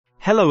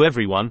Hello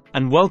everyone,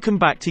 and welcome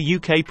back to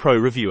UK Pro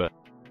Reviewer.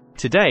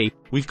 Today,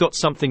 we've got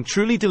something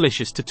truly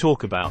delicious to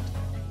talk about.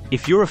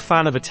 If you're a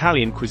fan of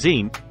Italian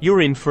cuisine,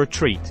 you're in for a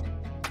treat.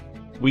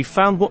 We've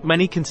found what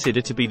many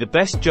consider to be the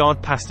best jarred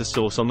pasta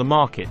sauce on the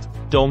market,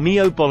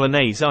 Dolmio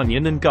Bolognese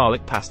onion and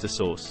garlic pasta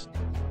sauce.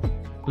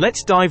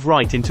 Let's dive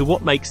right into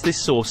what makes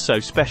this sauce so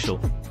special.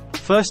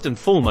 First and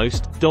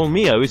foremost,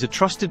 Dolmio is a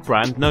trusted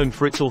brand known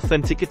for its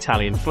authentic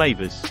Italian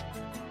flavors.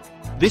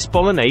 This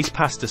Bolognese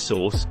pasta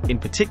sauce, in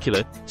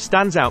particular,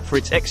 stands out for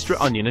its extra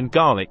onion and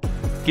garlic,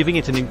 giving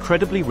it an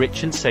incredibly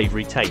rich and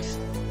savory taste.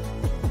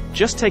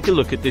 Just take a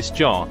look at this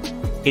jar.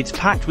 It's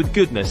packed with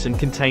goodness and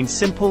contains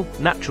simple,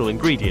 natural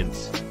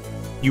ingredients.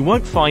 You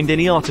won't find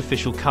any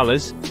artificial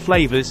colors,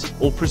 flavors,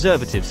 or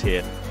preservatives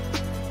here.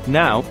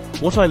 Now,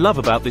 what I love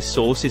about this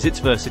sauce is its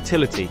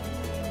versatility.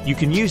 You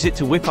can use it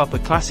to whip up a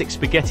classic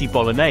spaghetti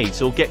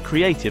bolognese or get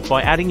creative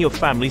by adding your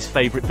family's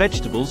favorite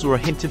vegetables or a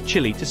hint of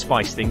chili to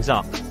spice things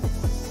up.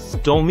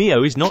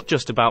 Dolmio is not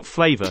just about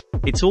flavor,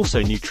 it's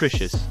also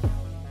nutritious.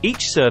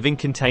 Each serving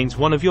contains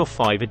one of your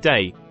 5 a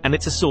day, and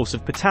it's a source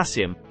of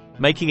potassium,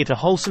 making it a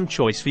wholesome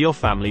choice for your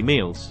family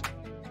meals.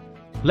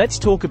 Let's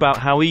talk about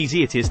how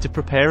easy it is to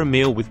prepare a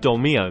meal with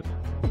Dolmio.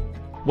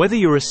 Whether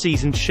you're a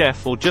seasoned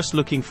chef or just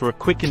looking for a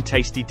quick and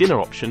tasty dinner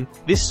option,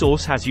 this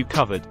sauce has you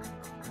covered.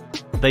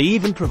 They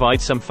even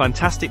provide some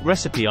fantastic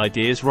recipe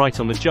ideas right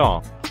on the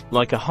jar,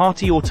 like a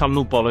hearty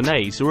autumnal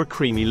bolognese or a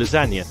creamy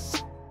lasagna.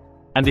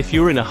 And if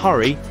you're in a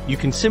hurry, you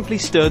can simply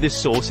stir this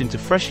sauce into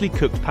freshly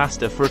cooked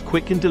pasta for a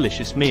quick and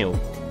delicious meal.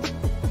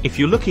 If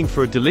you're looking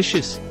for a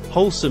delicious,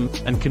 wholesome,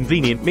 and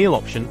convenient meal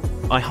option,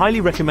 I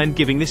highly recommend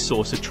giving this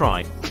sauce a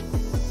try.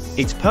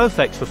 It's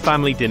perfect for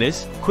family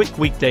dinners, quick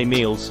weekday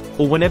meals,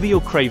 or whenever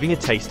you're craving a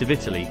taste of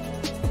Italy.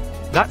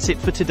 That's it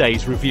for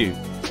today's review.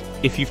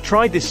 If you've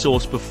tried this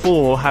sauce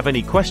before or have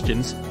any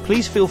questions,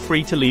 please feel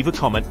free to leave a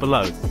comment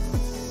below.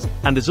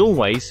 And as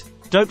always,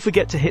 don't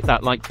forget to hit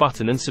that like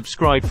button and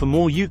subscribe for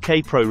more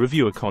UK Pro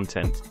Reviewer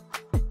content.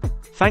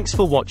 Thanks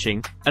for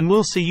watching, and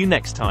we'll see you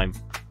next time.